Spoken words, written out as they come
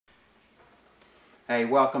Hey,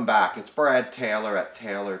 welcome back. It's Brad Taylor at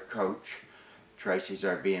Taylor Coach, Tracy's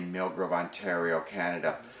RV in Millgrove, Ontario,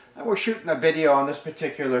 Canada. And we're shooting a video on this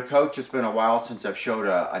particular coach. It's been a while since I've showed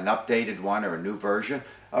an updated one or a new version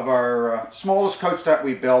of our smallest coach that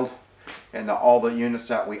we build and all the units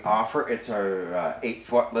that we offer. It's our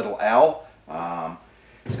 8-foot little L.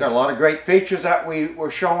 It's got a lot of great features that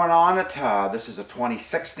we're showing on it. This is a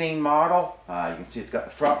 2016 model. You can see it's got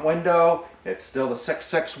the front window. It's still the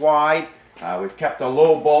 6'6" wide. We've kept a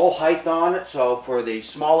low ball height on it, so for the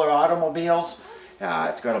smaller automobiles,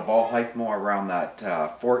 it's got a ball height more around that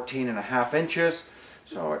 14.5 inches,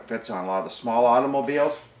 so it fits on a lot of the small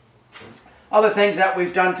automobiles. Other things that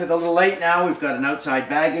we've done to the little 8 now, we've got an outside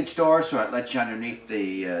baggage door, so it lets you underneath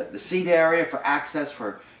the seat area for access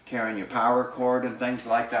for carrying your power cord and things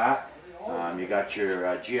like that. You got your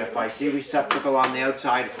GFIC receptacle on the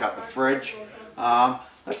outside. It's got the fridge.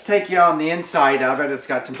 Let's take you on the inside of it. It's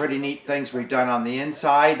got some pretty neat things we've done on the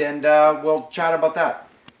inside, and we'll chat about that.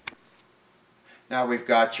 Now we've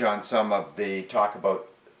got you on some of the talk about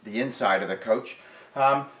the inside of the coach.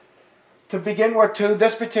 To begin with, too,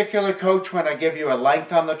 this particular coach, when I give you a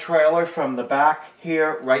length on the trailer from the back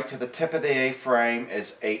here right to the tip of the A-frame,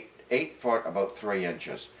 is 8 foot, about 3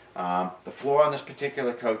 inches. The floor on this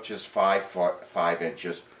particular coach is 5 foot, 5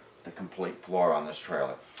 inches, the complete floor on this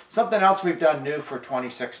trailer. Something else we've done new for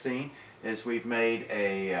 2016 is we've made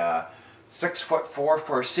a 6'4"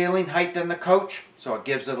 for ceiling height in the coach, so it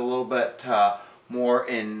gives it a little bit more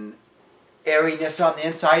in airiness on the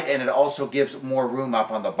inside, and it also gives more room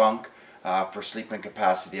up on the bunk for sleeping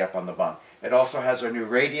capacity up on the bunk. It also has a new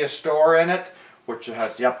radius door in it, which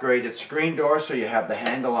has the upgraded screen door, so you have the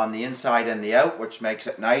handle on the inside and the out, which makes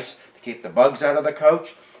it nice to keep the bugs out of the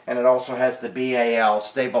coach. And it also has the BAL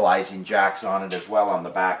stabilizing jacks on it as well on the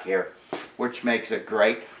back here, which makes it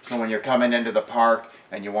great. So when you're coming into the park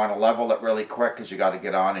and you want to level it really quick because you got to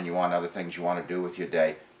get on and you want other things you want to do with your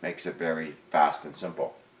day, makes it very fast and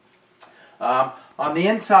simple. On the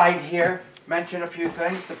inside here, mention a few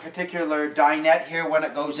things. The particular dinette here, when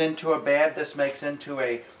it goes into a bed, this makes into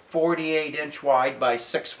a 48-inch wide by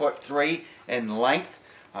 6'3" in length.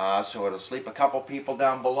 So it'll sleep a couple people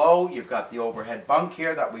down below. You've got the overhead bunk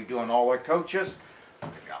here that we do on all our coaches.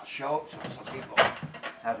 Maybe I'll show it so some people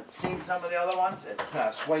haven't seen some of the other ones. It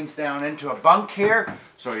swings down into a bunk here,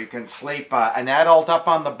 so you can sleep an adult up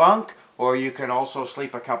on the bunk, or you can also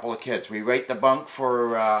sleep a couple of kids. We rate the bunk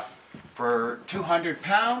for 200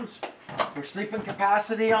 pounds for sleeping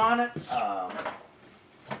capacity on it.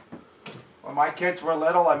 When my kids were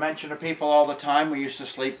little, I mention to people all the time, we used to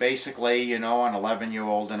sleep basically, you know, an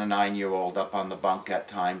 11-year-old and a 9-year-old up on the bunk at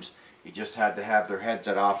times. You just had to have their heads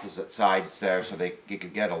at opposite sides there so you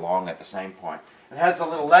could get along at the same point. It has a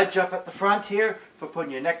little ledge up at the front here for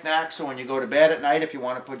putting your knickknacks, so when you go to bed at night, if you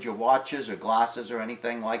want to put your watches or glasses or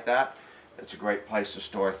anything like that, it's a great place to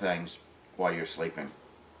store things while you're sleeping.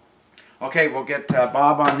 Okay, we'll get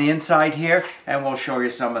Bob on the inside here, and we'll show you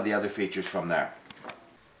some of the other features from there.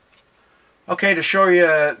 Okay, to show you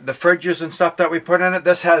the fridges and stuff that we put in it,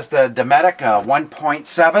 this has the Dometic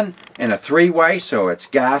 1.7 in a 3-way, so it's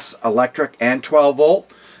gas, electric, and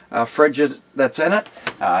 12-volt fridge that's in it.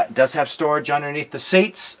 It does have storage underneath the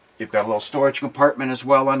seats. You've got a little storage compartment as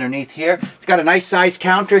well underneath here. It's got a nice size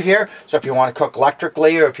counter here, so if you want to cook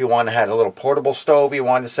electrically or if you want to have a little portable stove you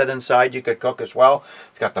want to sit inside, you could cook as well.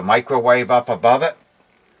 It's got the microwave up above it.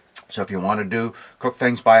 So if you want to cook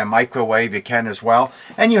things by a microwave, you can as well.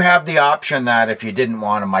 And you have the option that if you didn't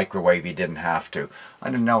want a microwave, you didn't have to. I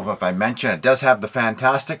don't know if I mentioned, it does have the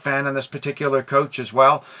Fantastic fan in this particular coach as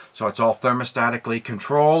well. So it's all thermostatically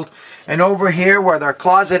controlled. And over here where their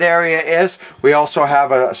closet area is, we also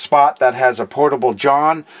have a spot that has a portable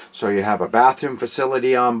john. So you have a bathroom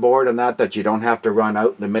facility on board and that you don't have to run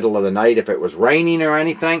out in the middle of the night if it was raining or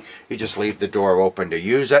anything. You just leave the door open to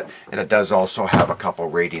use it. And it does also have a couple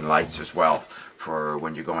reading lights as well for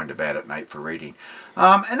when you're going to bed at night for reading.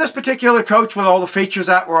 And this particular coach, with all the features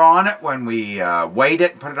that were on it, when we weighed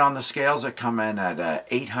it and put it on the scales, it come in at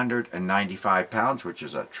 895 pounds, which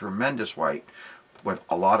is a tremendous weight with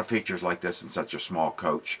a lot of features like this in such a small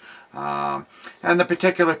coach. And the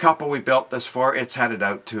particular couple we built this for, it's headed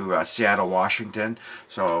out to Seattle, Washington,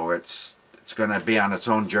 so it's going to be on its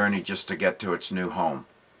own journey just to get to its new home.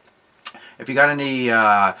 If you got any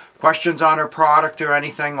questions on our product or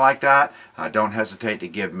anything like that, don't hesitate to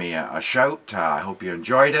give me a shout. I hope you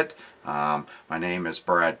enjoyed it. My name is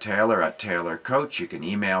Brad Taylor at Taylor Coach. You can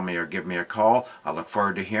email me or give me a call. I look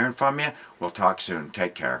forward to hearing from you. We'll talk soon.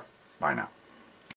 Take care. Bye now.